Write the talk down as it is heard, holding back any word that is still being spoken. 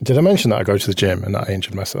Did I mention that I go to the gym and that I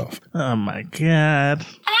injured myself? Oh my God.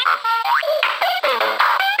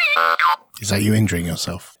 Is that you injuring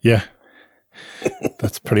yourself? Yeah.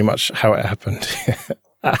 That's pretty much how it happened.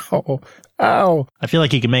 Ow. Ow. I feel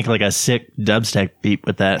like you can make like a sick dubstep beat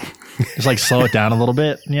with that. Just like slow it down a little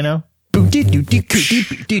bit, you know?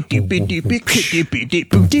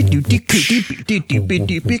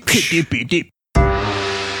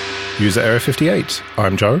 User Error 58.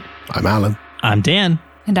 I'm Joe. I'm Alan. I'm Dan.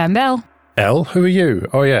 And I'm Belle. Elle, who are you?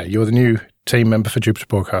 Oh yeah, you're the new team member for Jupiter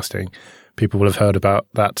Broadcasting. People will have heard about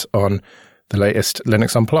that on the latest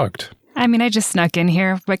Linux Unplugged. I mean, I just snuck in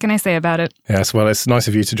here. What can I say about it? Yes, well, it's nice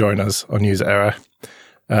of you to join us on User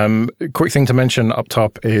Error. Quick thing to mention up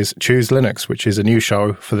top is Choose Linux, which is a new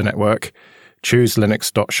show for the network,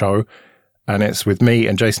 chooselinux.show. And it's with me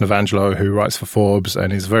and Jason Evangelo, who writes for Forbes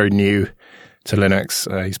and is very new to Linux.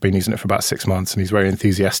 He's been using it for about 6 months and he's very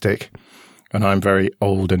enthusiastic. And I'm very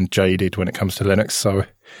old and jaded when it comes to Linux. So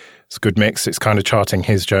it's a good mix. It's kind of charting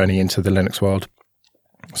his journey into the Linux world.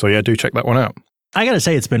 So yeah, do check that one out. I got to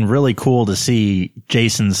say, it's been really cool to see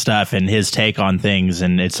Jason's stuff and his take on things.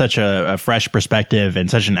 And it's such a fresh perspective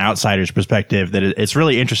and such an outsider's perspective that it's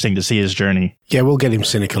really interesting to see his journey. Yeah, we'll get him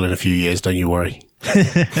cynical in a few years, don't you worry.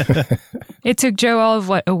 It took Joe all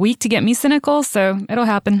of, a week to get me cynical, so it'll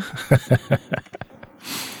happen.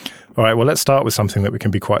 All right, well, let's start with something that we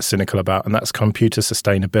can be quite cynical about, and that's computer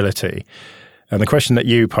sustainability. And the question that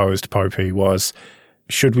you posed, Popey, was,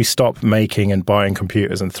 should we stop making and buying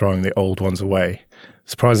computers and throwing the old ones away?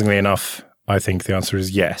 Surprisingly enough, I think the answer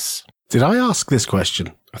is yes. Did I ask this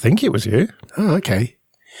question? I think it was you. Oh, okay.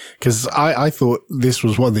 Because I thought this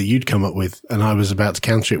was one that you'd come up with, and I was about to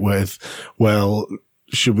counter it with, well,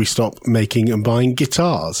 should we stop making and buying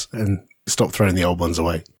guitars and stop throwing the old ones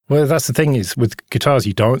away? Well, that's the thing is, with guitars,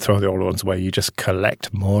 you don't throw the old ones away. You just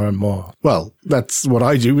collect more and more. Well, that's what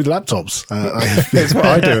I do with laptops. That's what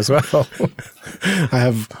I do as well. I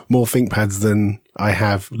have more ThinkPads than I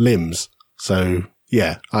have limbs. So,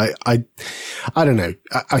 yeah, I don't know.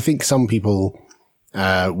 I think some people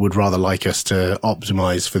would rather like us to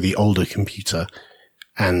optimize for the older computer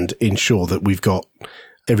and ensure that we've got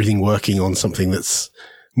everything working on something that's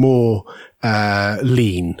more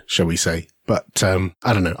lean, shall we say. But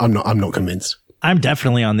I don't know. I'm not convinced. I'm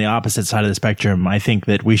definitely on the opposite side of the spectrum. I think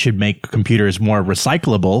that we should make computers more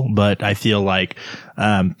recyclable, but I feel like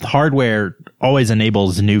hardware always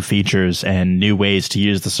enables new features and new ways to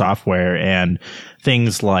use the software, and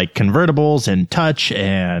things like convertibles and touch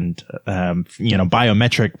and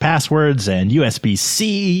biometric passwords and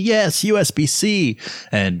USB-C, yes, USB-C,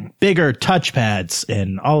 and bigger touchpads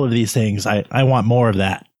and all of these things. I want more of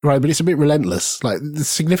that. Right, but it's a bit relentless. Like, the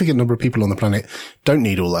significant number of people on the planet don't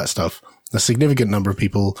need all that stuff. A significant number of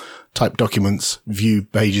people type documents, view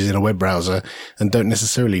pages in a web browser, and don't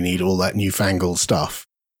necessarily need all that newfangled stuff.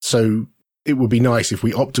 So it would be nice if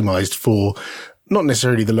we optimized for not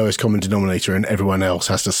necessarily the lowest common denominator and everyone else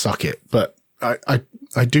has to suck it. But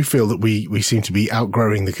I do feel that we seem to be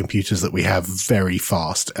outgrowing the computers that we have very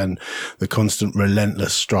fast, and the constant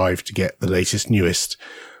relentless strive to get the latest, newest.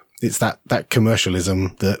 It's that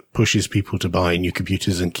commercialism that pushes people to buy new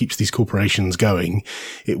computers and keeps these corporations going.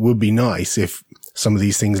 It would be nice if some of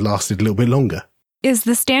these things lasted a little bit longer. Is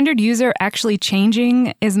the standard user actually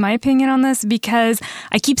changing, is my opinion on this, because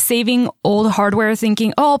I keep saving old hardware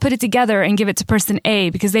thinking, I'll put it together and give it to person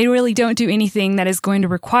A, because they really don't do anything that is going to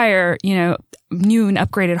require, new and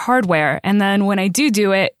upgraded hardware. And then when I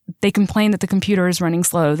do it, they complain that the computer is running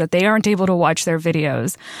slow, that they aren't able to watch their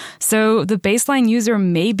videos. So the baseline user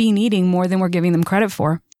may be needing more than we're giving them credit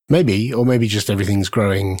for. Maybe, or maybe just everything's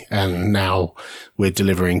growing and now we're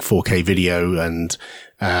delivering 4K video and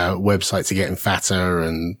websites are getting fatter,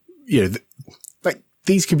 and like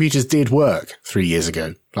these computers did work 3 years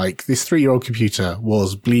ago. Like, this 3-year-old computer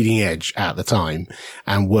was bleeding edge at the time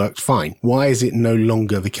and worked fine. Why is it no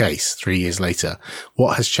longer the case 3 years later?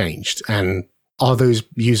 What has changed? And are those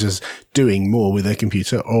users doing more with their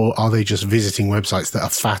computer, or are they just visiting websites that are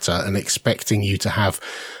fatter and expecting you to have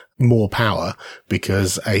more power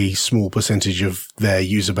because a small percentage of their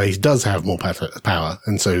user base does have more power,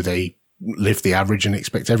 and so they lift the average and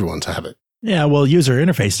expect everyone to have it? Yeah, well, user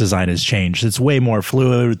interface design has changed. It's way more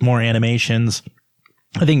fluid with more animations.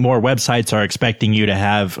 I think more websites are expecting you to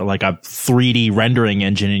have like a 3D rendering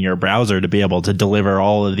engine in your browser to be able to deliver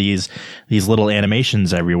all of these little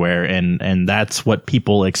animations everywhere. And that's what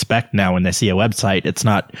people expect now when they see a website. It's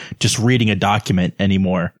not just reading a document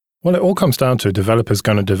anymore. Well, it all comes down to developers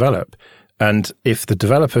going to develop. And if the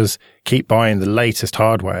developers keep buying the latest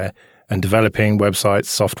hardware and developing websites,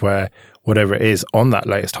 software, whatever it is on that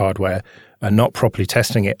latest hardware, and not properly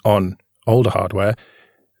testing it on older hardware,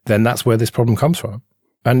 then that's where this problem comes from.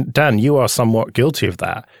 And Dan, you are somewhat guilty of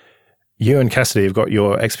that. You and Cassidy have got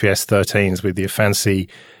your XPS 13s with your fancy,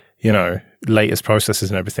 latest processors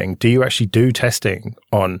and everything. Do you actually do testing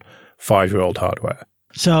on 5-year-old hardware?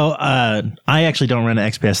 So I actually don't run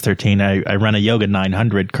an XPS 13. I run a Yoga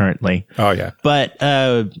 900 currently. Oh, yeah. But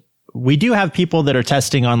we do have people that are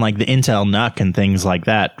testing on like the Intel NUC and things like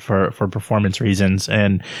that for performance reasons.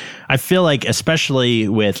 And I feel like, especially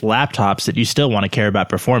with laptops, that you still want to care about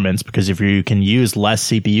performance, because if you can use less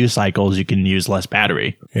CPU cycles, you can use less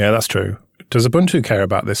battery. Yeah, that's true. Does Ubuntu care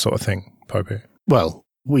about this sort of thing, Popey? Well,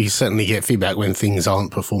 we certainly get feedback when things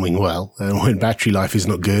aren't performing well, and when battery life is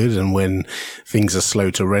not good, and when things are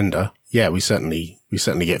slow to render. Yeah, we certainly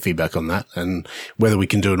get feedback on that, and whether we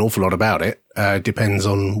can do an awful lot about it depends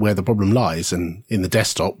on where the problem lies. And in the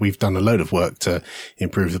desktop, we've done a load of work to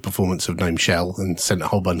improve the performance of GNOME Shell and sent a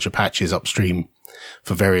whole bunch of patches upstream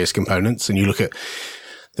for various components. And you look at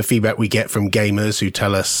the feedback we get from gamers who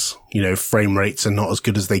tell us, frame rates are not as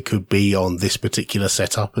good as they could be on this particular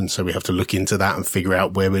setup. And so we have to look into that and figure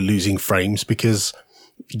out where we're losing frames, because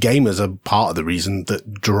gamers are part of the reason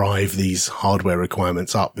that drive these hardware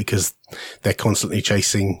requirements up, because they're constantly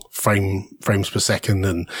chasing frames per second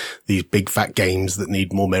and these big fat games that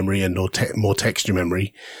need more memory and more texture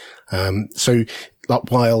memory. So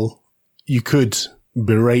while you could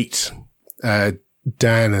berate,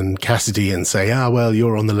 Dan and Cassidy and say, well,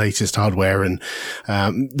 you're on the latest hardware. And,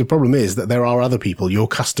 the problem is that there are other people, your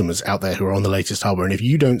customers out there, who are on the latest hardware. And if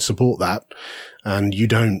you don't support that, and you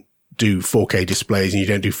don't do 4K displays, and you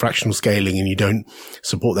don't do fractional scaling, and you don't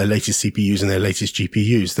support their latest CPUs and their latest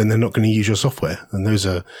GPUs, then they're not going to use your software. And those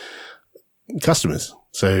are customers.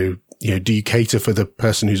 So, do you cater for the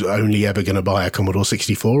person who's only ever going to buy a Commodore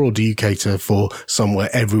 64, or do you cater for somewhere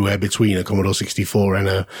everywhere between a Commodore 64 and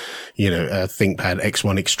a ThinkPad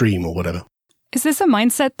X1 Extreme or whatever? Is this a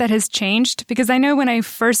mindset that has changed? Because I know when I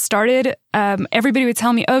first started, everybody would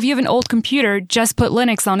tell me, if you have an old computer, just put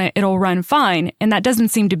Linux on it, it'll run fine. And that doesn't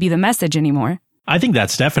seem to be the message anymore. I think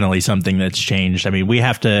that's definitely something that's changed. I mean, we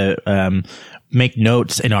have to make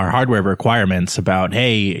notes in our hardware requirements about,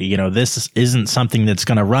 hey, this isn't something that's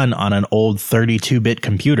going to run on an old 32-bit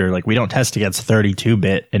computer. Like, we don't test against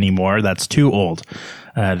 32-bit anymore. That's too old.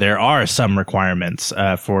 There are some requirements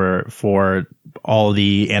for all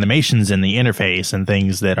the animations in the interface and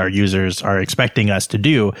things that our users are expecting us to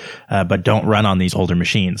do, but don't run on these older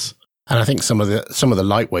machines. And I think some of the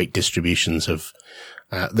lightweight distributions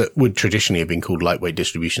that would traditionally have been called lightweight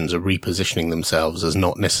distributions are repositioning themselves as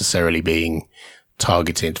not necessarily being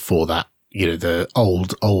targeted for that, the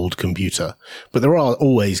old computer. But there are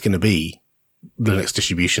always going to be Linux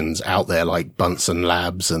distributions out there like Bunsen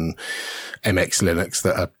Labs and MX Linux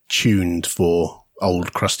that are tuned for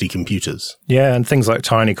old crusty computers. Yeah, and things like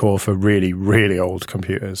TinyCore for really, really old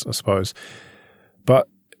computers, I suppose. But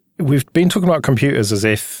we've been talking about computers as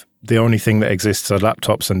if the only thing that exists are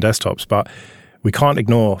laptops and desktops, but we can't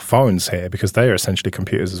ignore phones here, because they are essentially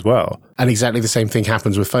computers as well. And exactly the same thing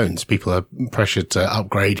happens with phones. People are pressured to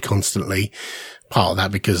upgrade constantly. Part of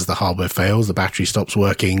that because the hardware fails, the battery stops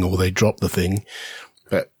working, or they drop the thing.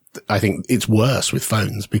 But I think it's worse with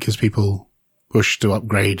phones because people push to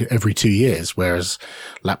upgrade every 2 years, whereas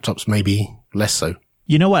laptops maybe less so.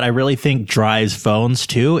 You know what I really think drives phones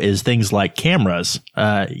too is things like cameras.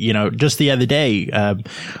 Just the other day,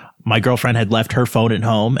 my girlfriend had left her phone at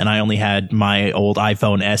home, and I only had my old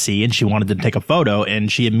iPhone SE, and she wanted to take a photo,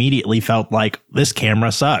 and she immediately felt like, this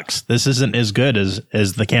camera sucks. This isn't as good as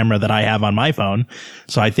the camera that I have on my phone.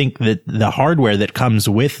 So I think that the hardware that comes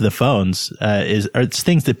with the phones it's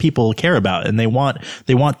things that people care about, and they want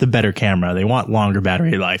the better camera. They want longer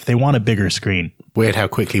battery life. They want a bigger screen. Weird how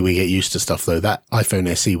quickly we get used to stuff, though. That iPhone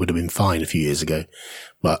SE would have been fine a few years ago,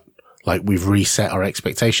 but we've reset our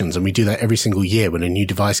expectations, and we do that every single year when a new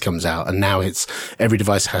device comes out. And now every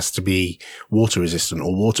device has to be water resistant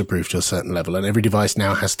or waterproof to a certain level. And every device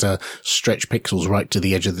now has to stretch pixels right to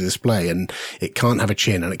the edge of the display, and it can't have a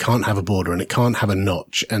chin, and it can't have a border, and it can't have a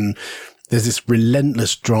notch. And there's this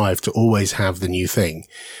relentless drive to always have the new thing.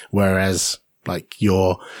 Whereas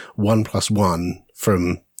your OnePlus One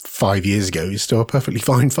from 5 years ago is still a perfectly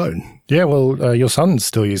fine phone. Yeah, well, your son's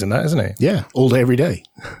still using that, isn't he? Yeah, all day, every day.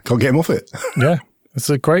 Can't get him off it. Yeah, it's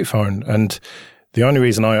a great phone. And the only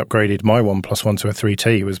reason I upgraded my OnePlus One to a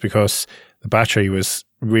 3T was because the battery was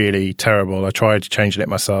really terrible. I tried changing it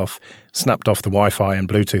myself, snapped off the Wi-Fi and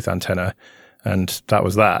Bluetooth antenna, and that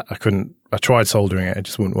was that. I tried soldering it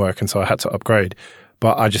just wouldn't work, and so I had to upgrade.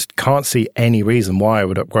 But I just can't see any reason why I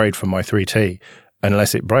would upgrade from my 3T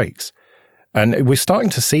unless it breaks. And we're starting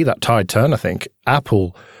to see that tide turn, I think.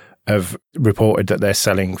 Apple have reported that they're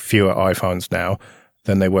selling fewer iPhones now.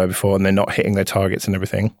 than they were before, and they're not hitting their targets and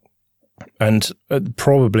everything. And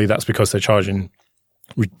probably that's because they're charging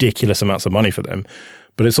ridiculous amounts of money for them.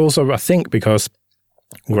 But it's also, I think, because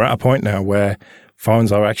we're at a point now where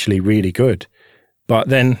phones are actually really good. But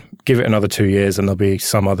then give it another 2 years and there'll be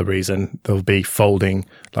some other reason. They'll be folding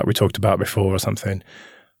like we talked about before or something.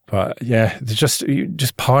 But yeah, there's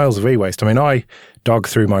just piles of e-waste. I mean, I dug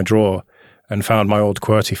through my drawer and found my old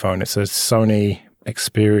QWERTY phone. It's a Sony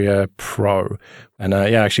Xperia Pro. And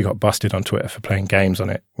I actually got busted on Twitter for playing games on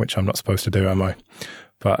it, which I'm not supposed to do, am I?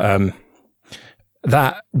 But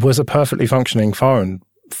that was a perfectly functioning phone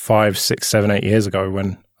 5, 6, 7, 8 years ago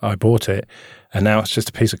when I bought it. And now it's just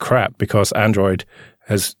a piece of crap because Android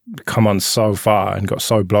has come on so far and got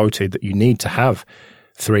so bloated that you need to have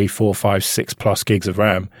 3, 4, 5, 6 plus gigs of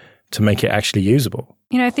RAM to make it actually usable.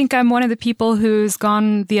 You know, I think I'm one of the people who's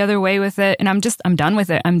gone the other way with it, and I'm done with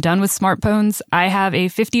it. I'm done with smartphones. I have a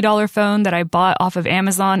 $50 phone that I bought off of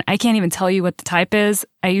Amazon. I can't even tell you what the type is.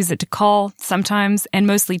 I use it to call sometimes and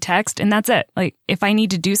mostly text, and that's it. Like, if I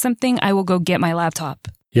need to do something, I will go get my laptop.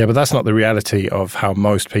 Yeah, but that's not the reality of how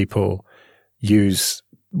most people use,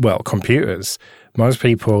 well, computers. Most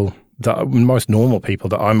normal people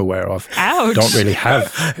that I'm aware of don't really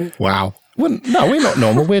have. Wow. Well, no, we're not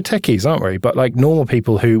normal. We're techies, aren't we? But like normal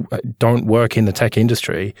people who don't work in the tech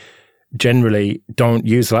industry generally don't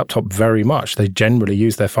use a laptop very much. They generally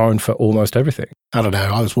use their phone for almost everything. I don't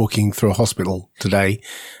know. I was walking through a hospital today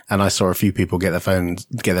and I saw a few people get their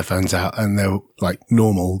phones out, and they're like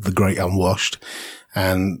normal, the great unwashed.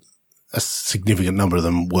 And a significant number of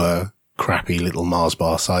them were crappy little Mars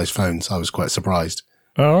bar sized phones. I was quite surprised.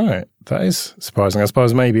 All right. That is surprising. I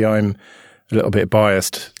suppose maybe I'm a little bit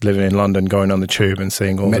biased living in London, going on the tube and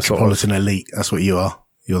seeing all Metropolitan elite. That's what you are.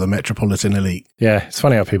 You're the metropolitan elite. Yeah. It's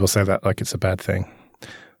funny how people say that like it's a bad thing.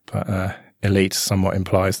 But elite somewhat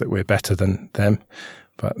implies that we're better than them.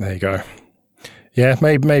 But there you go. Yeah,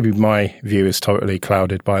 maybe my view is totally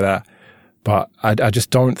clouded by that. But I just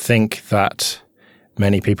don't think that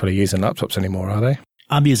many people are using laptops anymore, are they?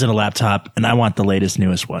 I'm using a laptop and I want the latest,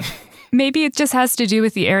 newest one. Maybe it just has to do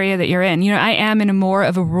with the area that you're in. You know, I am in a more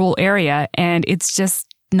of a rural area, and it's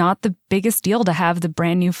just not the biggest deal to have the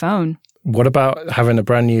brand new phone. What about having a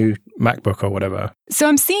brand new MacBook or whatever? So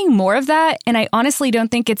I'm seeing more of that, and I honestly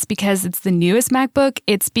don't think it's because it's the newest MacBook.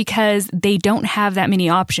 It's because they don't have that many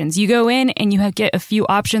options. You go in and you get a few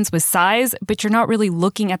options with size, but you're not really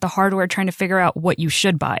looking at the hardware trying to figure out what you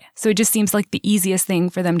should buy. So it just seems like the easiest thing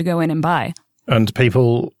for them to go in and buy. And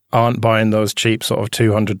people aren't buying those cheap sort of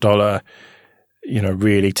 $200,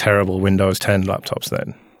 really terrible Windows 10 laptops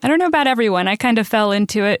then? I don't know about everyone. I kind of fell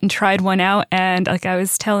into it and tried one out. And like I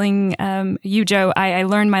was telling you, Joe, I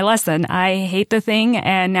learned my lesson. I hate the thing.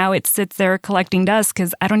 And now it sits there collecting dust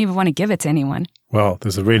because I don't even want to give it to anyone. Well,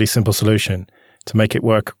 there's a really simple solution to make it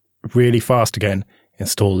work really fast again.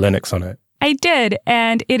 Install Linux on it. I did,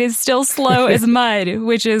 and it is still slow as mud,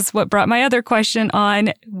 which is what brought my other question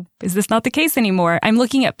on, is this not the case anymore? I'm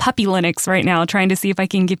looking at Puppy Linux right now, trying to see if I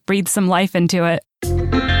can breathe some life into it.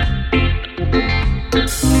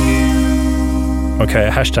 Okay,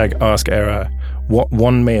 hashtag #AskEra. What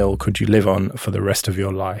one meal could you live on for the rest of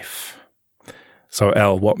your life? So,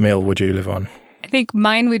 Elle, what meal would you live on? I think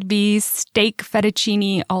mine would be steak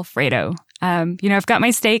fettuccine Alfredo. I've got my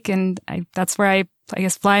steak, and that's where I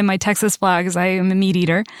guess fly my Texas flag, because I am a meat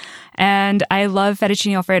eater. And I love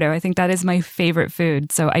fettuccine Alfredo. I think that is my favorite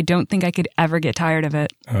food. So I don't think I could ever get tired of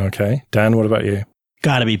it. Okay. Dan, what about you?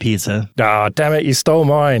 Gotta be pizza. Ah, damn it. You stole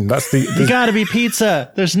mine. That's You gotta be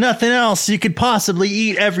pizza. There's nothing else you could possibly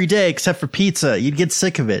eat every day except for pizza. You'd get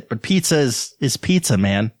sick of it. But pizza is pizza,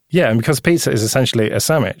 man. Yeah, and because pizza is essentially a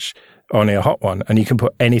sandwich, only a hot one, and you can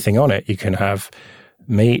put anything on it. You can have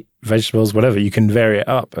meat, vegetables, whatever. You can vary it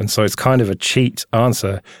up. And so it's kind of a cheat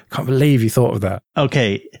answer. Can't believe you thought of that.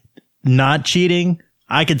 Okay, not cheating.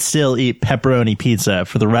 I could still eat pepperoni pizza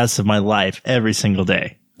for the rest of my life every single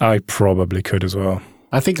day. I probably could as well.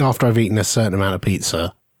 I think after I've eaten a certain amount of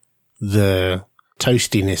pizza, the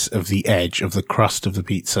toastiness of the edge of the crust of the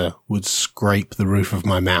pizza would scrape the roof of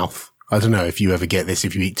my mouth. I don't know if you ever get this,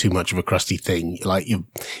 if you eat too much of a crusty thing, like your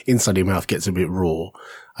inside of your mouth gets a bit raw.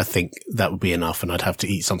 I think that would be enough, and I'd have to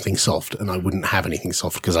eat something soft, and I wouldn't have anything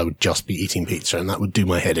soft because I would just be eating pizza, and that would do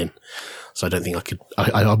my head in. So I don't think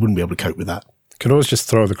I wouldn't be able to cope with that. Could always just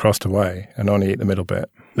throw the crust away and only eat the middle bit.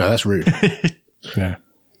 No, that's rude. Yeah,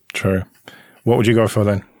 true. What would you go for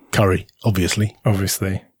then? Curry, obviously.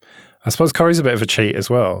 Obviously. I suppose curry's a bit of a cheat as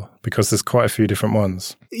well, because there's quite a few different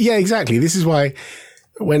ones. Yeah, exactly. This is why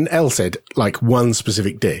when Elle said, like, one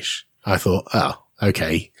specific dish, I thought, oh,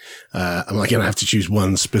 okay. Am I going to have to choose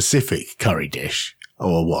one specific curry dish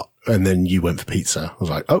or what? and then you went for pizza. I was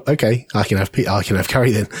like, oh, okay, I can have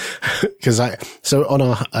curry then. So on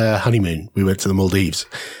our honeymoon, we went to the Maldives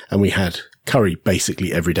and we had curry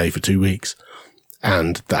basically every day for 2 weeks.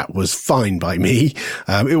 And that was fine by me.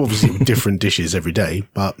 It obviously different dishes every day,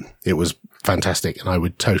 but it was fantastic. And I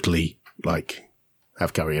would totally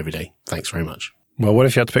have curry every day. Thanks very much. Well, what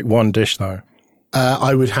if you had to pick one dish though?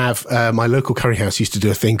 I would have, my local curry house used to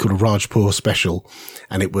do a thing called a Rajpur special,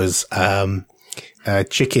 and it was,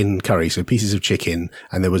 chicken curry. So pieces of chicken,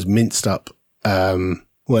 and there was minced up,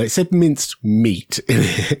 well, it said minced meat in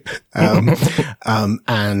it.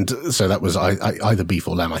 And so that was either beef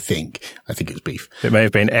or lamb, I think. I think it was beef. It may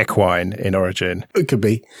have been equine in origin. It could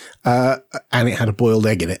be. And it had a boiled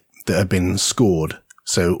egg in it that had been scored.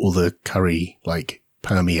 So all the curry,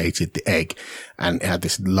 permeated the egg, and it had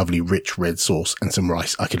this lovely rich red sauce and some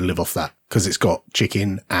rice. I could live off that because it's got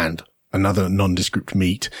chicken and another nondescript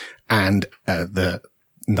meat and the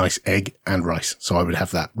nice egg and rice. So I would have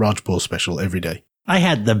that Rajpur special every day. I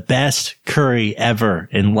had the best curry ever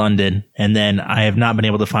in London, and then I have not been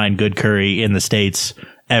able to find good curry in the States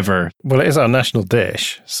ever. Well, it is our national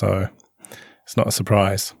dish, so it's not a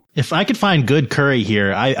surprise. If I could find good curry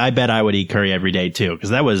here, I bet I would eat curry every day too,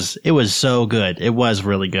 because it was so good. It was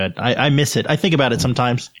really good. I miss it. I think about it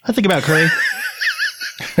sometimes. I think about curry.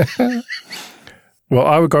 Well,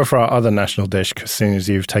 I would go for our other national dish as soon as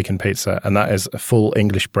you've taken pizza, and that is a full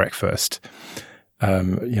English breakfast.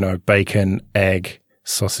 Bacon, egg,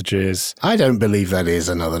 sausages. I don't believe that is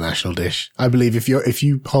another national dish. I believe if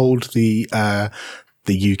you polled the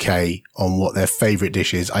UK on what their favourite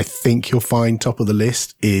dish is, I think you'll find top of the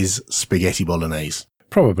list is spaghetti bolognese.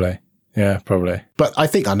 Probably. Yeah, probably. But I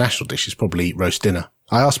think our national dish is probably roast dinner.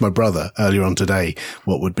 I asked my brother earlier on today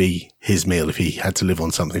what would be his meal if he had to live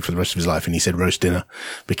on something for the rest of his life, and he said roast dinner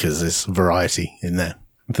because there's variety in there.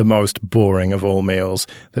 The most boring of all meals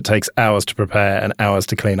that takes hours to prepare and hours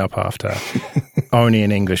to clean up after. Only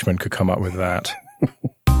an Englishman could come up with that.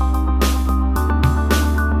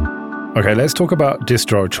 Okay, let's talk about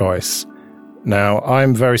distro choice. Now,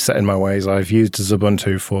 I'm very set in my ways. I've used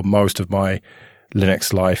Xubuntu for most of my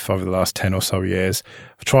Linux life over the last 10 or so years.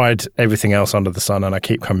 I've tried everything else under the sun, and I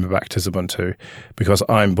keep coming back to Xubuntu because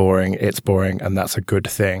I'm boring, it's boring, and that's a good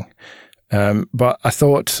thing. But I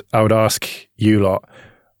thought I would ask you lot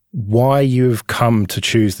why you've come to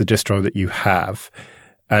choose the distro that you have.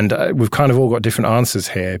 And we've kind of all got different answers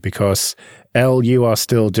here because, Elle, you are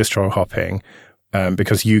still distro hopping.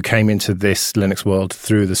 Because you came into this Linux world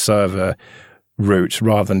through the server route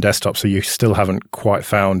rather than desktop, so you still haven't quite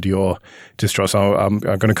found your distro. So I'm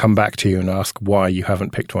going to come back to you and ask why you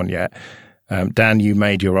haven't picked one yet. Dan, you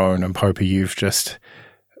made your own, and Popey, you've just,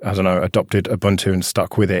 adopted Ubuntu and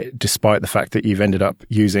stuck with it, despite the fact that you've ended up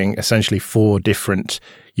using essentially 4 different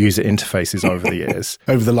user interfaces over the years.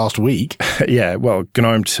 Over the last week? Yeah, well,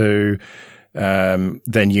 GNOME 2...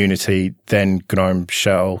 then Unity, then GNOME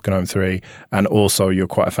Shell, GNOME 3, and also you're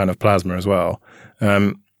quite a fan of Plasma as well.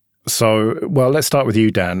 Let's start with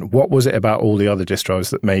you, Dan. What was it about all the other distros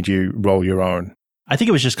that made you roll your own? I think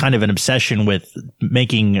it was just kind of an obsession with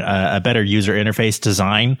making a better user interface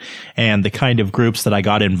design, and the kind of groups that I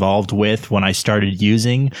got involved with when I started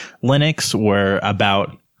using Linux were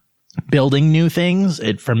about building new things.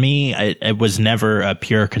 For me, it was never a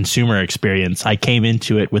pure consumer experience. I came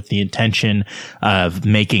into it with the intention of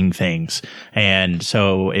making things. And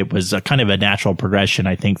so it was a kind of a natural progression,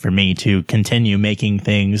 I think, for me to continue making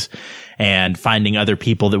things and finding other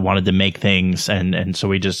people that wanted to make things. And so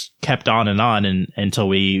we just kept on and until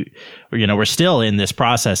we're still in this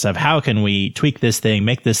process of how can we tweak this thing,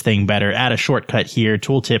 make this thing better, add a shortcut here,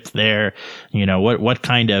 tooltip there, what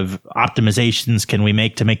kind of optimizations can we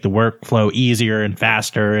make to make the workflow easier and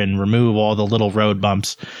faster and remove all the little road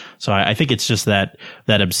bumps. So I think it's just that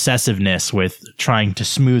obsessiveness with trying to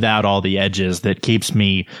smooth out all the edges that keeps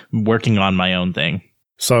me working on my own thing.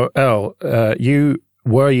 So Elle, you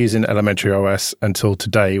were using Elementary OS until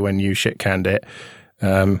today when you shit-canned it.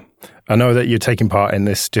 I know that you're taking part in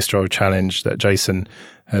this distro challenge that Jason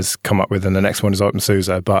has come up with, and the next one is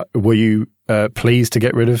OpenSUSE, but were you pleased to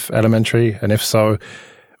get rid of Elementary? And if so,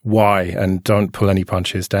 why? And don't pull any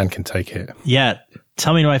punches. Dan can take it. Yeah.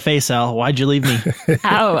 Tell me to my face, Elle. Why'd you leave me?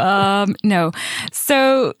 No.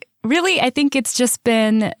 So Really, I think it's just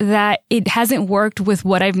been that it hasn't worked with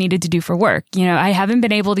what I've needed to do for work. I haven't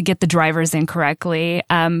been able to get the drivers in correctly.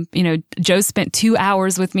 Joe spent 2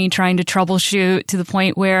 hours with me trying to troubleshoot to the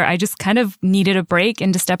point where I just kind of needed a break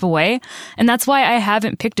and to step away. And that's why I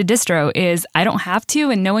haven't picked a distro, is I don't have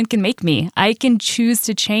to and no one can make me. I can choose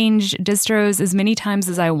to change distros as many times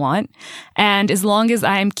as I want. And as long as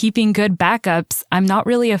I'm keeping good backups, I'm not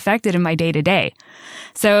really affected in my day to day.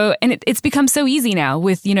 So, and it's become so easy now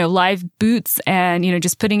with, live boots and,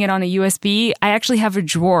 just putting it on a USB. I actually have a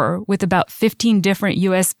drawer with about 15 different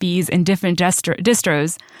USBs and different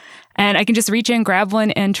distros. And I can just reach in, grab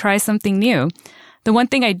one, and try something new. The one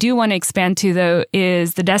thing I do want to expand to, though,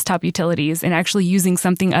 is the desktop utilities and actually using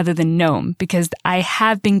something other than GNOME, because I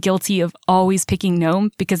have been guilty of always picking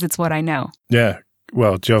GNOME because it's what I know. Yeah.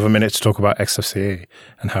 Well, do you have a minute to talk about XFCE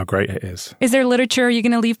and how great it is? Is there literature? Are you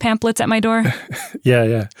going to leave pamphlets at my door?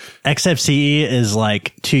 Yeah. XFCE is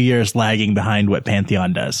like 2 years lagging behind what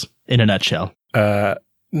Pantheon does, in a nutshell.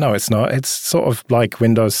 No, it's not. It's sort of like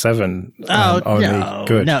Windows 7, only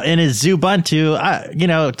good. No, and it's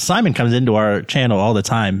Ubuntu. Simon comes into our channel all the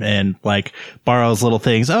time and borrows little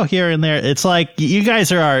things. Oh, here and there. It's like you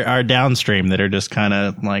guys are our downstream that are just kind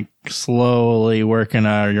of slowly working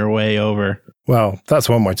your way over. Well, that's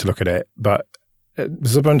one way to look at it, but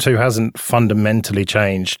Ubuntu hasn't fundamentally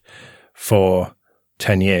changed for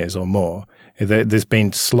 10 years or more. There's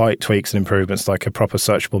been slight tweaks and improvements, like a proper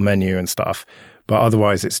searchable menu and stuff, but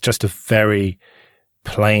otherwise it's just a very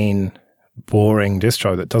plain, boring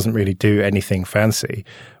distro that doesn't really do anything fancy,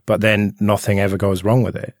 but then nothing ever goes wrong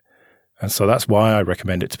with it. And so that's why I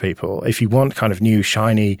recommend it to people. If you want kind of new,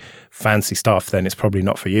 shiny, fancy stuff, then it's probably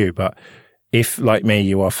not for you, but if, like me,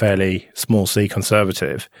 you are fairly small c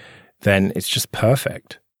conservative, then it's just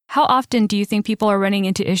perfect. How often do you think people are running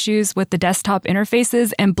into issues with the desktop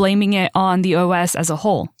interfaces and blaming it on the OS as a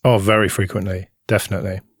whole? Oh, very frequently,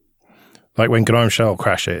 definitely. Like when GNOME Shell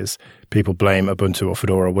crashes, people blame Ubuntu or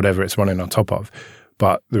Fedora or whatever it's running on top of.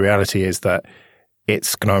 But the reality is that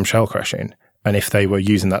it's GNOME Shell crashing. And if they were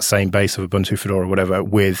using that same base of Ubuntu, Fedora, or whatever,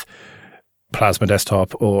 with Plasma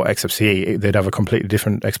Desktop or XFCE, they'd have a completely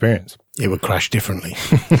different experience. It would crash differently.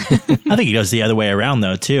 I think it goes the other way around,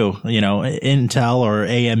 though, too. Intel or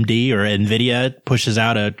AMD or NVIDIA pushes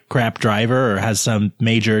out a crap driver or has some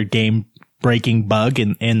major game-breaking bug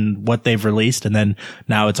in what they've released, and then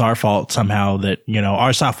now it's our fault somehow that,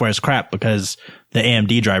 our software is crap because the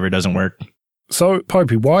AMD driver doesn't work. So,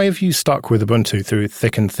 Popey, why have you stuck with Ubuntu through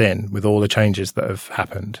thick and thin with all the changes that have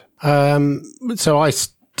happened? So I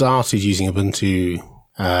started using Ubuntu.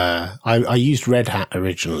 I used Red Hat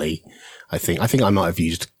originally. I think I might have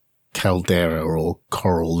used Caldera or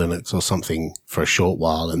Coral Linux or something for a short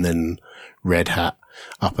while, and then Red Hat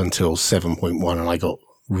up until 7.1, and I got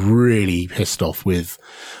really pissed off with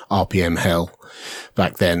RPM hell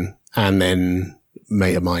back then. And then a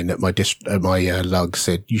mate of mine at my lug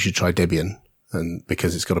said, you should try Debian. And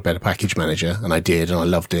because it's got a better package manager, and I did, and I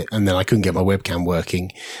loved it. And then I couldn't get my webcam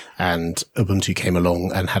working, and Ubuntu came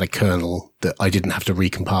along and had a kernel that I didn't have to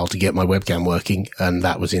recompile to get my webcam working. And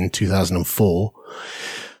that was in 2004.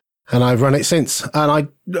 And I've run it since. And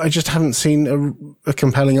I just haven't seen a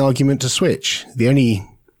compelling argument to switch. The only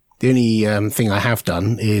thing I have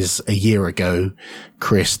done is a year ago,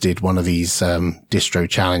 Chris did one of these, distro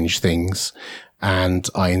challenge things, and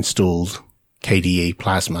I installed KDE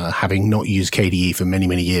Plasma, having not used KDE for many,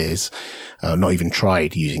 many years, not even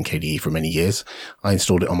tried using KDE for many years. I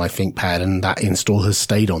installed it on my ThinkPad, and that install has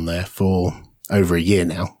stayed on there for over a year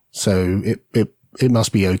now. So it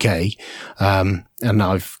must be okay. And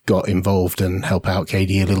I've got involved and help out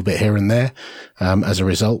KDE a little bit here and there, as a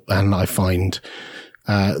result. And I find,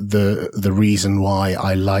 the reason why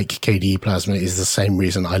I like KDE Plasma is the same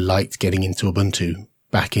reason I liked getting into Ubuntu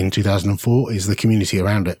back in 2004, is the community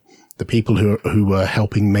around it. The people who were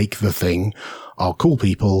helping make the thing are cool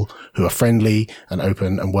people who are friendly and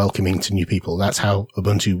open and welcoming to new people. That's how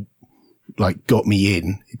Ubuntu got me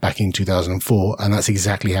in back in 2004. And that's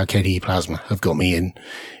exactly how KDE Plasma have got me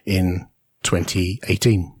in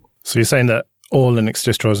 2018. So you're saying that all Linux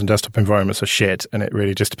distros and desktop environments are shit, and it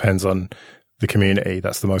really just depends on the community.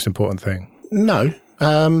 That's the most important thing. No,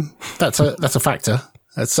 that's a factor.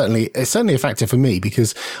 It's certainly a factor for me,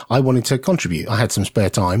 because I wanted to contribute. I had some spare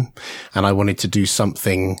time and I wanted to do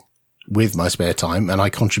something with my spare time, and I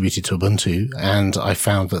contributed to Ubuntu, and I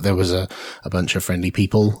found that there was a bunch of friendly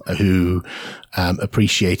people who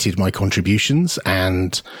appreciated my contributions,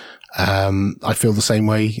 and I feel the same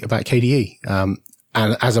way about KDE.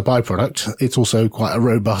 And as a byproduct, it's also quite a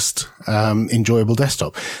robust, enjoyable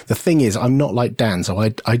desktop. The thing is, I'm not like Dan, so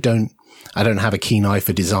I don't I don't have a keen eye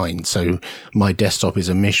for design. So my desktop is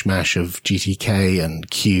a mishmash of GTK and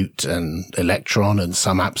Qt and Electron, and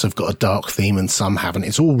some apps have got a dark theme and some haven't.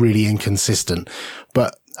 It's all really inconsistent,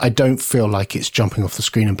 but I don't feel like it's jumping off the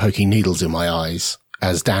screen and poking needles in my eyes,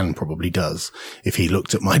 as Dan probably does. If he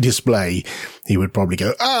looked at my display, he would probably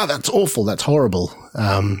go, that's awful. That's horrible.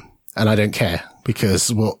 And I don't care,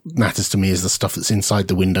 because what matters to me is the stuff that's inside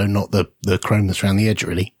the window, not the chrome that's around the edge,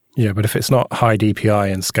 really. Yeah, but if it's not high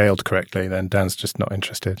DPI and scaled correctly, then Dan's just not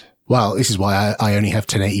interested. Well, this is why I only have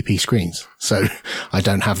 1080p screens. So I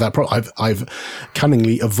don't have that problem. I've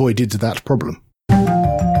cunningly avoided that problem.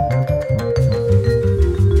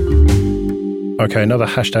 Okay, another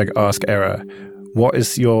hashtag Ask Error. What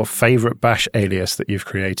is your favorite bash alias that you've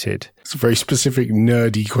created? It's a very specific,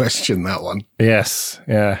 nerdy question, that one. Yes,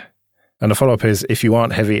 yeah. And the follow-up is, if you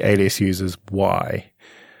aren't heavy alias users, why?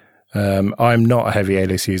 I'm not a heavy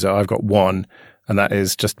alias user. I've got one, and that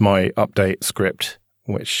is just my update script,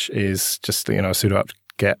 which is just, sudo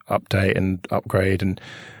apt-get update and upgrade and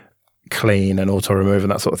clean and auto-remove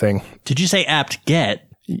and that sort of thing. Did you say apt-get?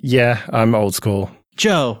 Yeah, I'm old school.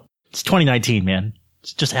 Joe, it's 2019, man.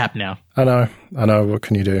 It's just apt now. I know. What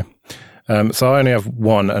can you do? So I only have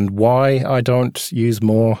one, and why I don't use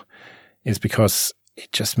more is because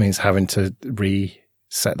it just means having to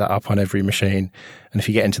reset that up on every machine. And if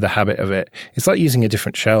you get into the habit of it, it's like using a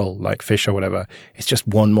different shell, like Fish or whatever. It's just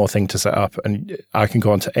one more thing to set up, and I can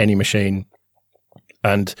go onto any machine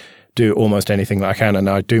and do almost anything that I can. And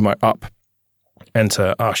I do my up,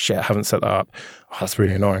 enter, oh shit, I haven't set that up. Oh, that's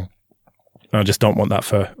really annoying. I just don't want that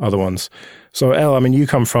for other ones. So, Elle, I mean, you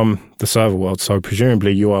come from the server world, so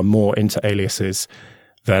presumably you are more into aliases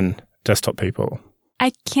than desktop people.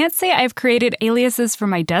 I can't say I've created aliases for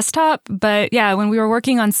my desktop, but yeah, when we were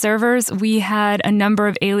working on servers, we had a number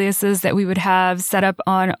of aliases that we would have set up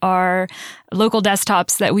on our local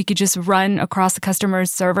desktops that we could just run across the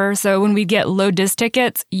customer's server. So when we get low disk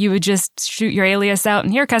tickets, you would just shoot your alias out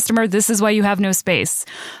and here, customer, this is why you have no space.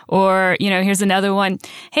 Or, here's another one.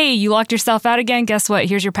 Hey, you locked yourself out again. Guess what?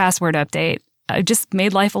 Here's your password update. It just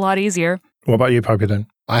made life a lot easier. What about you, Poppy, then?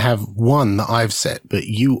 I have one that I've set, but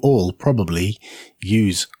you all probably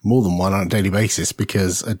use more than one on a daily basis,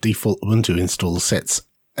 because a default Ubuntu install sets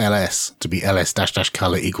ls to be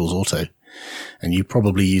ls-color equals auto. And you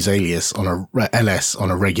probably use alias on ls on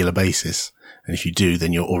a regular basis. And if you do,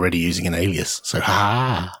 then you're already using an alias. So,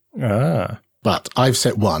 But I've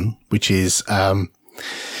set one, which is,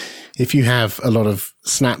 if you have a lot of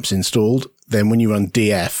snaps installed, then when you run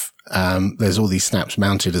df, there's all these snaps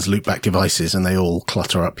mounted as loopback devices, and they all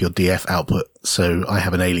clutter up your df output. So I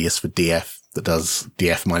have an alias for df that does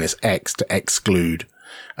df minus x to exclude,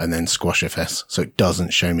 and then squashfs. So it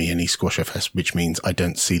doesn't show me any squashfs, which means I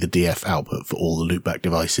don't see the df output for all the loopback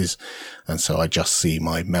devices. And so I just see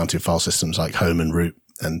my mounted file systems like home and root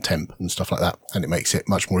and temp and stuff like that. And it makes it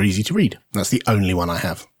much more easy to read. That's the only one I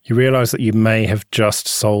have. You realise that you may have just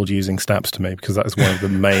sold using snaps to me, because that is one of the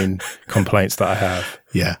main complaints that I have.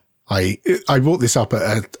 Yeah. I brought this up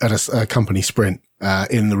at a company sprint,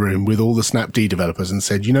 in the room with all the Snapd developers and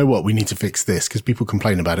said, you know what, we need to fix this, because people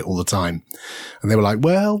complain about it all the time. And they were like,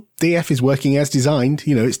 well, DF is working as designed.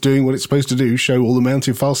 It's doing what it's supposed to do, show all the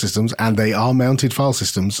mounted file systems, and they are mounted file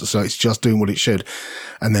systems. So it's just doing what it should.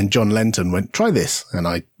 And then John Lenton went, try this. And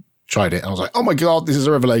I tried it. I was like, oh my God, this is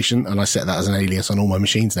a revelation. And I set that as an alias on all my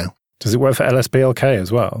machines now. Does it work for LSBLK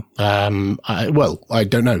as well? I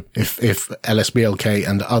don't know. If LSBLK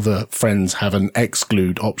and other friends have an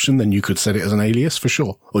exclude option, then you could set it as an alias for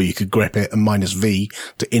sure. Or you could grep it and -v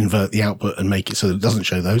to invert the output and make it so that it doesn't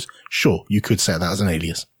show those. Sure, you could set that as an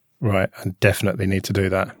alias. Right, I definitely need to do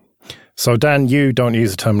that. So Dan, you don't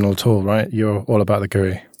use a terminal at all, right? You're all about the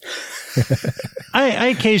GUI. I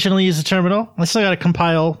occasionally use a terminal. I still got to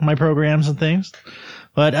compile my programs and things.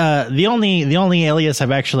 But the only alias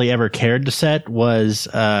I've actually ever cared to set was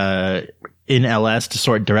in ls to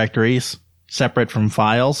sort directories separate from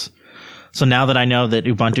files. So now that I know that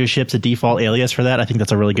Ubuntu ships a default alias for that, I think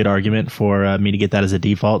that's a really good argument for me to get that as a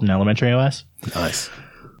default in Elementary OS. Nice.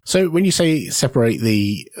 So when you say separate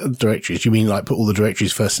the directories, you mean like put all the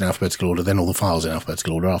directories first in alphabetical order, then all the files in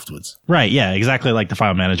alphabetical order afterwards? Right, yeah, exactly like the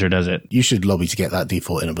file manager does it. You should lobby to get that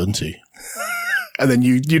default in Ubuntu. And then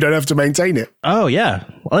you don't have to maintain it. Oh yeah,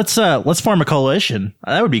 let's form a coalition.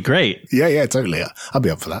 That would be great. Yeah, totally. I'll be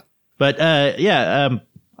up for that. But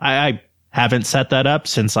I haven't set that up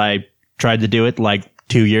since I tried to do it like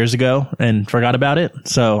 2 years ago and forgot about it.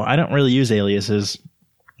 So I don't really use aliases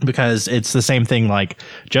because it's the same thing like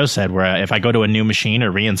Joe said, where if I go to a new machine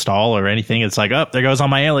or reinstall or anything, it's like, oh, there goes all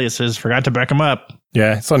my aliases. Forgot to back them up.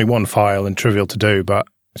 Yeah, it's only one file and trivial to do, but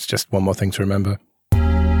it's just one more thing to remember.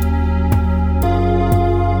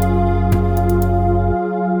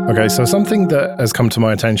 Okay, so something that has come to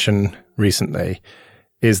my attention recently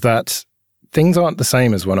is that things aren't the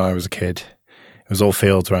same as when I was a kid. It was all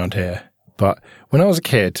fields around here. But when I was a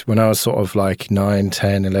kid, when I was sort of like 9,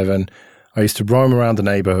 10, 11, I used to roam around the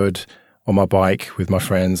neighborhood on my bike with my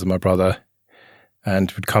friends and my brother,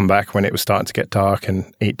 and would come back when it was starting to get dark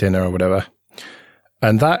and eat dinner or whatever.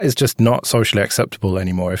 And that is just not socially acceptable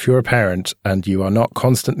anymore. If you're a parent and you are not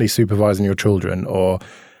constantly supervising your children or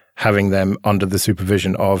having them under the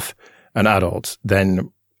supervision of an adult,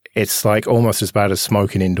 then it's like almost as bad as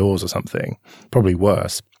smoking indoors or something, probably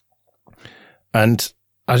worse. And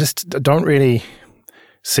I just don't really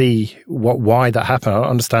see why that happened. I don't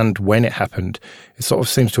understand when it happened. It sort of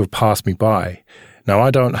seems to have passed me by. Now,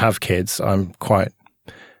 I don't have kids. I'm quite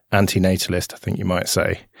anti-natalist, I think you might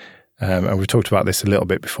say. And we've talked about this a little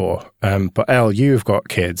bit before. But Elle, you've got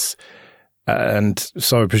kids. And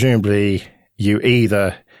so presumably you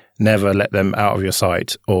either never let them out of your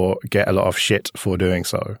sight or get a lot of shit for doing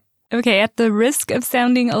so. Okay, at the risk of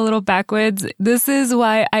sounding a little backwards, this is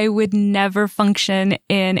why I would never function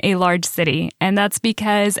in a large city. And that's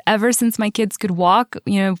because ever since my kids could walk,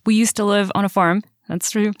 we used to live on a farm.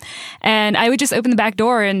 That's true. And I would just open the back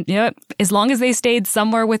door and, as long as they stayed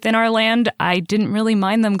somewhere within our land, I didn't really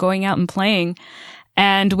mind them going out and playing.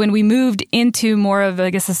 And when we moved into more of,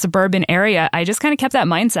 a suburban area, I just kind of kept that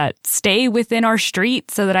mindset. Stay within our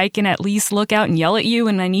street so that I can at least look out and yell at you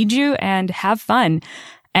when I need you and have fun.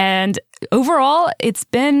 And overall, it's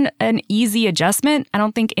been an easy adjustment. I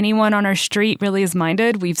don't think anyone on our street really has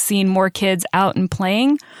minded. We've seen more kids out and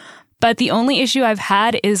playing. But the only issue I've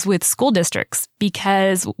had is with school districts,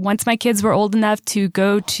 because once my kids were old enough to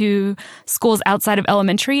go to schools outside of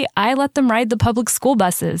elementary, I let them ride the public school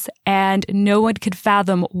buses, and no one could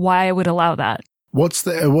fathom why I would allow that. What's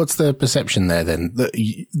the perception there then,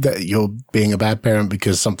 that you're being a bad parent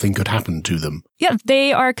because something could happen to them? Yeah,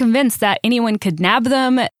 they are convinced that anyone could nab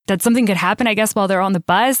them, that something could happen, while they're on the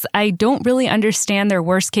bus. I don't really understand their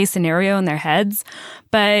worst case scenario in their heads,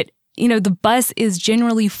 but the bus is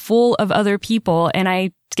generally full of other people, and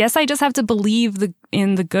I guess I just have to believe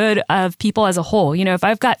in the good of people as a whole. If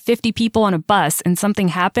I've got 50 people on a bus and something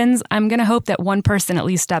happens, I'm going to hope that one person at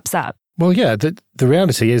least steps up. Well, yeah, the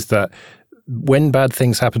reality is that when bad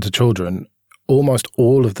things happen to children, almost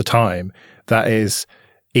all of the time, that is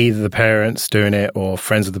either the parents doing it or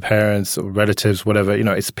friends of the parents or relatives, whatever.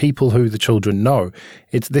 It's people who the children know.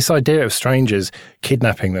 It's this idea of strangers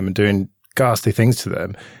kidnapping them and doing ghastly things to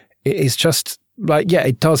them. It's just like, yeah,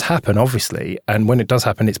 it does happen, obviously. And when it does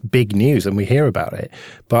happen, it's big news and we hear about it.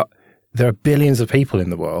 But there are billions of people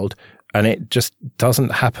in the world and it just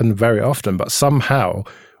doesn't happen very often. But somehow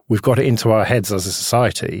we've got it into our heads as a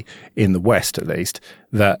society, in the West at least,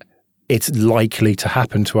 that it's likely to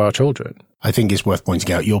happen to our children. I think it's worth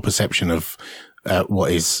pointing out your perception of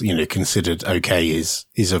what is, considered okay is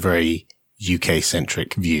a very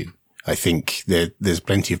UK-centric view. I think there's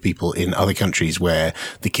plenty of people in other countries where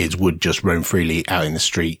the kids would just roam freely out in the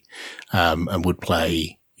street, and would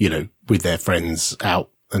play, with their friends out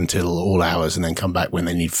until all hours and then come back when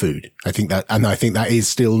they need food. I think that is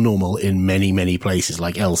still normal in many, many places.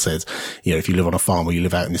 Like Elle says, if you live on a farm or you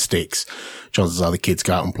live out in the sticks, chances are the kids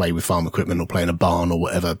go out and play with farm equipment or play in a barn or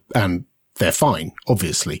whatever, and they're fine,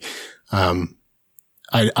 obviously.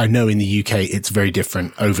 I know in the UK it's very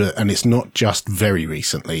different and it's not just very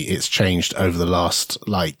recently. It's changed over the last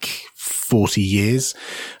 40 years.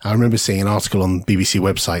 I remember seeing an article on the BBC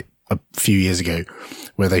website a few years ago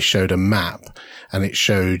where they showed a map and it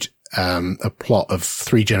showed a plot of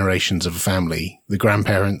 3 generations of a family, the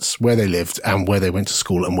grandparents, where they lived and where they went to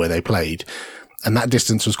school and where they played. And that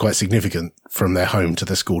distance was quite significant from their home to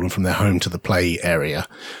the school and from their home to the play area.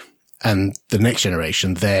 And the next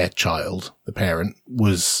generation, their child, the parent,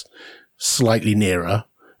 was slightly nearer,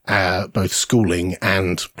 both schooling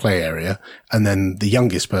and play area. And then the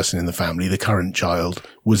youngest person in the family, the current child,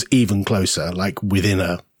 was even closer, within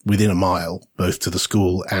a mile, both to the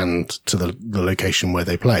school and to the location where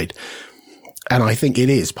they played. And I think it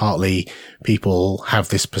is partly people have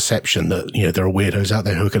this perception that, there are weirdos out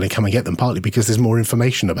there who are going to come and get them, partly because there's more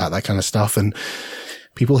information about that kind of stuff and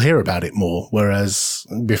people hear about it more, whereas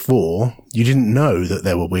before you didn't know that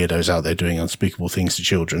there were weirdos out there doing unspeakable things to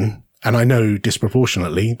children. And I know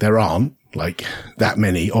disproportionately there aren't that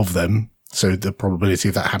many of them. So the probability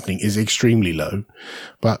of that happening is extremely low.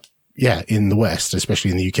 But yeah, in the West,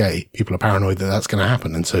 especially in the UK, people are paranoid that that's going to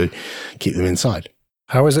happen. And so keep them inside.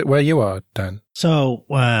 How is it where you are, Dan? So,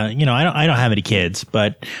 I don't have any kids,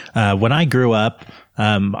 but when I grew up,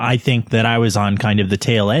 I think that I was on kind of the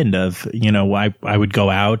tail end of, I would go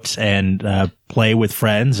out and play with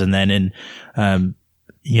friends, and then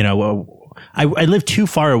I lived too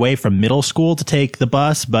far away from middle school to take the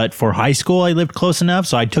bus, but for high school, I lived close enough.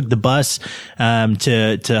 So I took the bus, to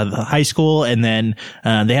the high school, and then,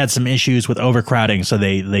 they had some issues with overcrowding. So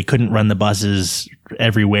they couldn't run the buses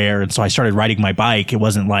everywhere. And so I started riding my bike. It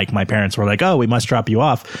wasn't like my parents were like, oh, we must drop you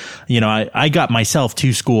off. You know, I got myself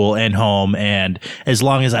to school and home. And as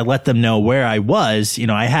long as I let them know where I was, you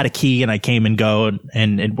know, I had a key and I came and go,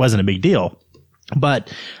 and it wasn't a big deal.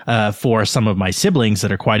 But for some of my siblings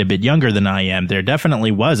that are quite a bit younger than I am, there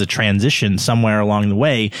definitely was a transition somewhere along the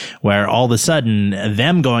way where all of a sudden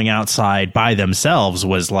them going outside by themselves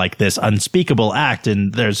was like this unspeakable act.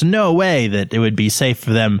 And there's no way that it would be safe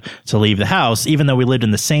for them to leave the house, even though we lived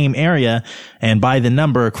in the same area. And by the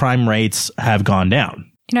number, crime rates have gone down.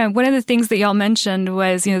 You know, one of the things that y'all mentioned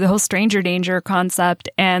was, you know, the whole stranger danger concept.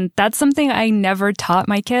 And that's something I never taught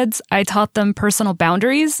my kids. I taught them personal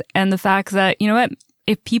boundaries and the fact that, you know what,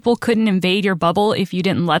 if people couldn't invade your bubble if you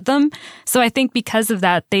didn't let them. So I think because of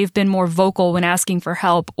that, they've been more vocal when asking for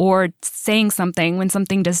help or saying something when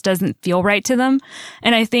something just doesn't feel right to them.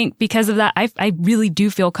 And I think because of that, I really do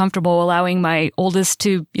feel comfortable allowing my oldest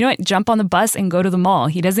to, you know what, jump on the bus and go to the mall.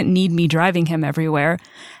 He doesn't need me driving him everywhere.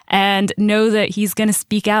 And know that he's going to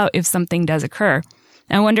speak out if something does occur.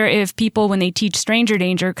 I wonder if people, when they teach stranger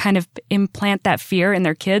danger, kind of implant that fear in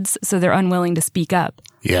their kids so they're unwilling to speak up.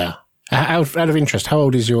 Yeah. Out of interest, how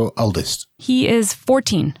old is your oldest? He is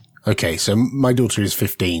 14. Okay, so my daughter is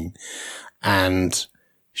 15, and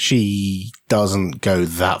she doesn't go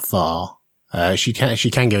that far. She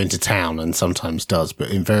can go into town and sometimes does,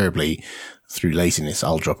 but invariably through laziness,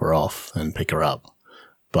 I'll drop her off and pick her up.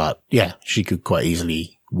 But yeah, she could quite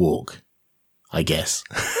easily walk, I guess.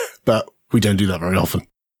 But we don't do that very often.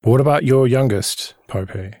 What about your youngest,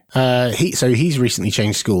 Popey? He's recently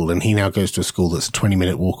changed school and he now goes to a school that's a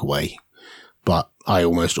 20-minute walk away. But I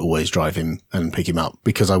almost always drive him and pick him up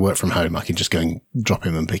because I work from home. I can just go and drop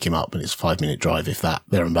him and pick him up and it's a 5-minute drive, if that,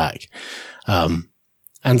 there and back.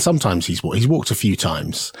 And sometimes he's walked a few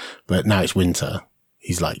times, but now it's winter.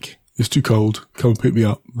 He's like, it's too cold. Come pick me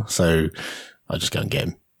up. So I just go and get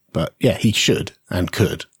him. But yeah, he should and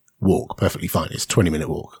could walk perfectly fine. It's a 20-minute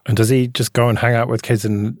walk. And does he just go and hang out with kids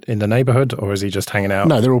in the neighborhood, or is he just hanging out?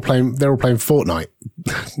 No, they're all playing Fortnite.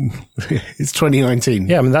 It's 2019.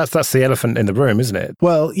 Yeah, I mean, that's the elephant in the room, isn't it?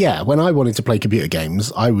 Well, yeah, when I wanted to play computer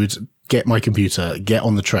games, I would get my computer, get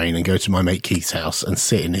on the train and go to my mate Keith's house and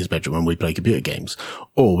sit in his bedroom and we'd play computer games.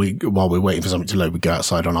 Or while we're waiting for something to load, we'd go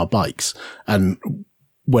outside on our bikes. And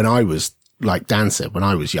when I was, like Dan said, when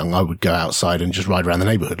I was young, I would go outside and just ride around the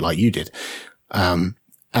neighborhood like you did.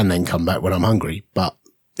 And then come back when I'm hungry. But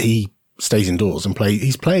he stays indoors and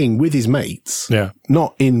he's playing with his mates. Yeah.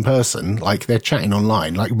 Not in person. Like they're chatting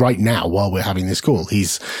online. Like right now while we're having this call,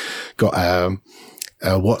 he's got a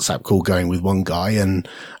WhatsApp call going with one guy and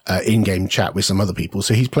in-game chat with some other people.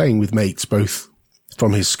 So he's playing with mates, both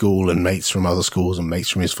from his school and mates from other schools and mates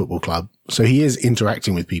from his football club. So he is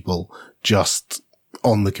interacting with people just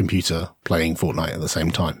on the computer playing Fortnite at the same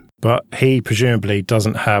time. But he presumably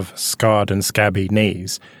doesn't have scarred and scabby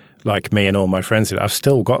knees like me and all my friends did. I've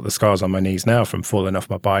still got the scars on my knees now from falling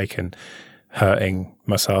off my bike and hurting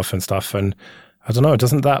myself and stuff. And I don't know,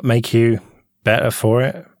 doesn't that make you better for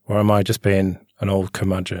it? Or am I just being an old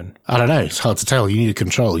curmudgeon? I don't know. It's hard to tell. You need a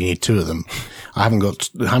control. You need two of them. I haven't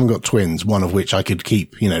got twins, one of which I could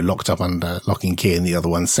keep, locked up under lock and key and the other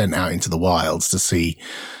one sent out into the wilds to see,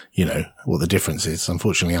 what the difference is.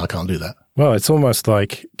 Unfortunately, I can't do that. Well, it's almost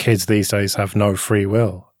like kids these days have no free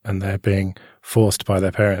will and they're being forced by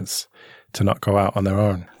their parents to not go out on their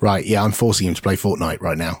own. Right. Yeah. I'm forcing him to play Fortnite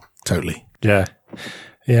right now. Totally. Yeah.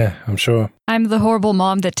 Yeah, I'm sure. I'm the horrible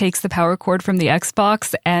mom that takes the power cord from the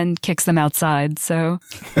Xbox and kicks them outside. So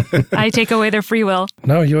I take away their free will.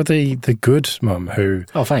 No, you're the good mum who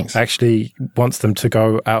thanks. Actually wants them to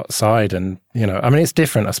go outside. And, I mean, it's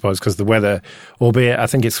different, I suppose, because the weather, albeit I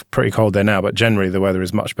think it's pretty cold there now, but generally the weather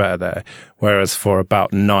is much better there. Whereas for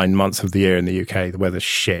about 9 months of the year in the UK, the weather's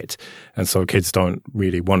shit. And so kids don't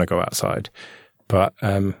really want to go outside. But,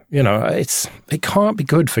 it can't be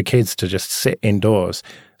good for kids to just sit indoors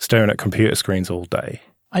staring at computer screens all day.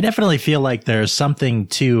 I definitely feel like there's something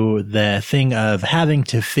to the thing of having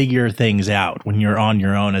to figure things out when you're on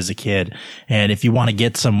your own as a kid. And if you want to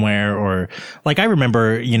get somewhere, or like I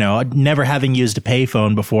remember, never having used a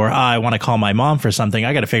payphone before. I want to call my mom for something.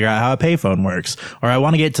 I got to figure out how a payphone works. Or I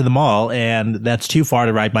want to get to the mall and that's too far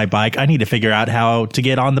to ride my bike. I need to figure out how to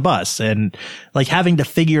get on the bus. And like having to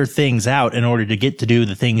figure things out in order to get to do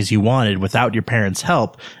the things you wanted without your parents'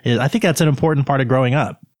 help, I think that's an important part of growing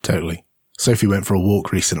up. Totally. Sophie went for a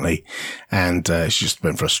walk recently, and she just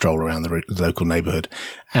went for a stroll around the local neighborhood,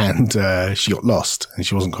 and she got lost, and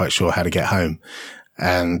she wasn't quite sure how to get home.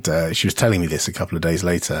 And she was telling me this a couple of days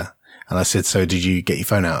later. And I said, so did you get your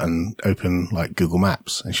phone out and open like Google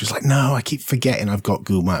Maps? And she was like, no, I keep forgetting I've got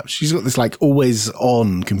Google Maps. She's got this like always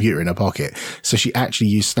on computer in her pocket. So she actually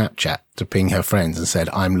used Snapchat to ping her friends and said,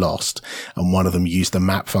 I'm lost. And one of them used the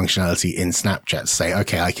map functionality in Snapchat to say,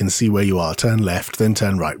 okay, I can see where you are. Turn left, then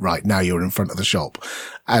turn right. Right. Now you're in front of the shop.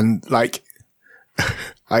 And like,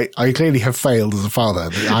 I clearly have failed as a father.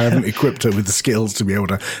 I haven't equipped her with the skills to be able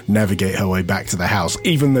to navigate her way back to the house,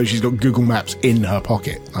 even though she's got Google Maps in her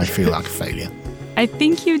pocket. I feel like a failure. I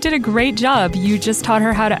think you did a great job. You just taught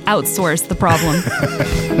her how to outsource the problem.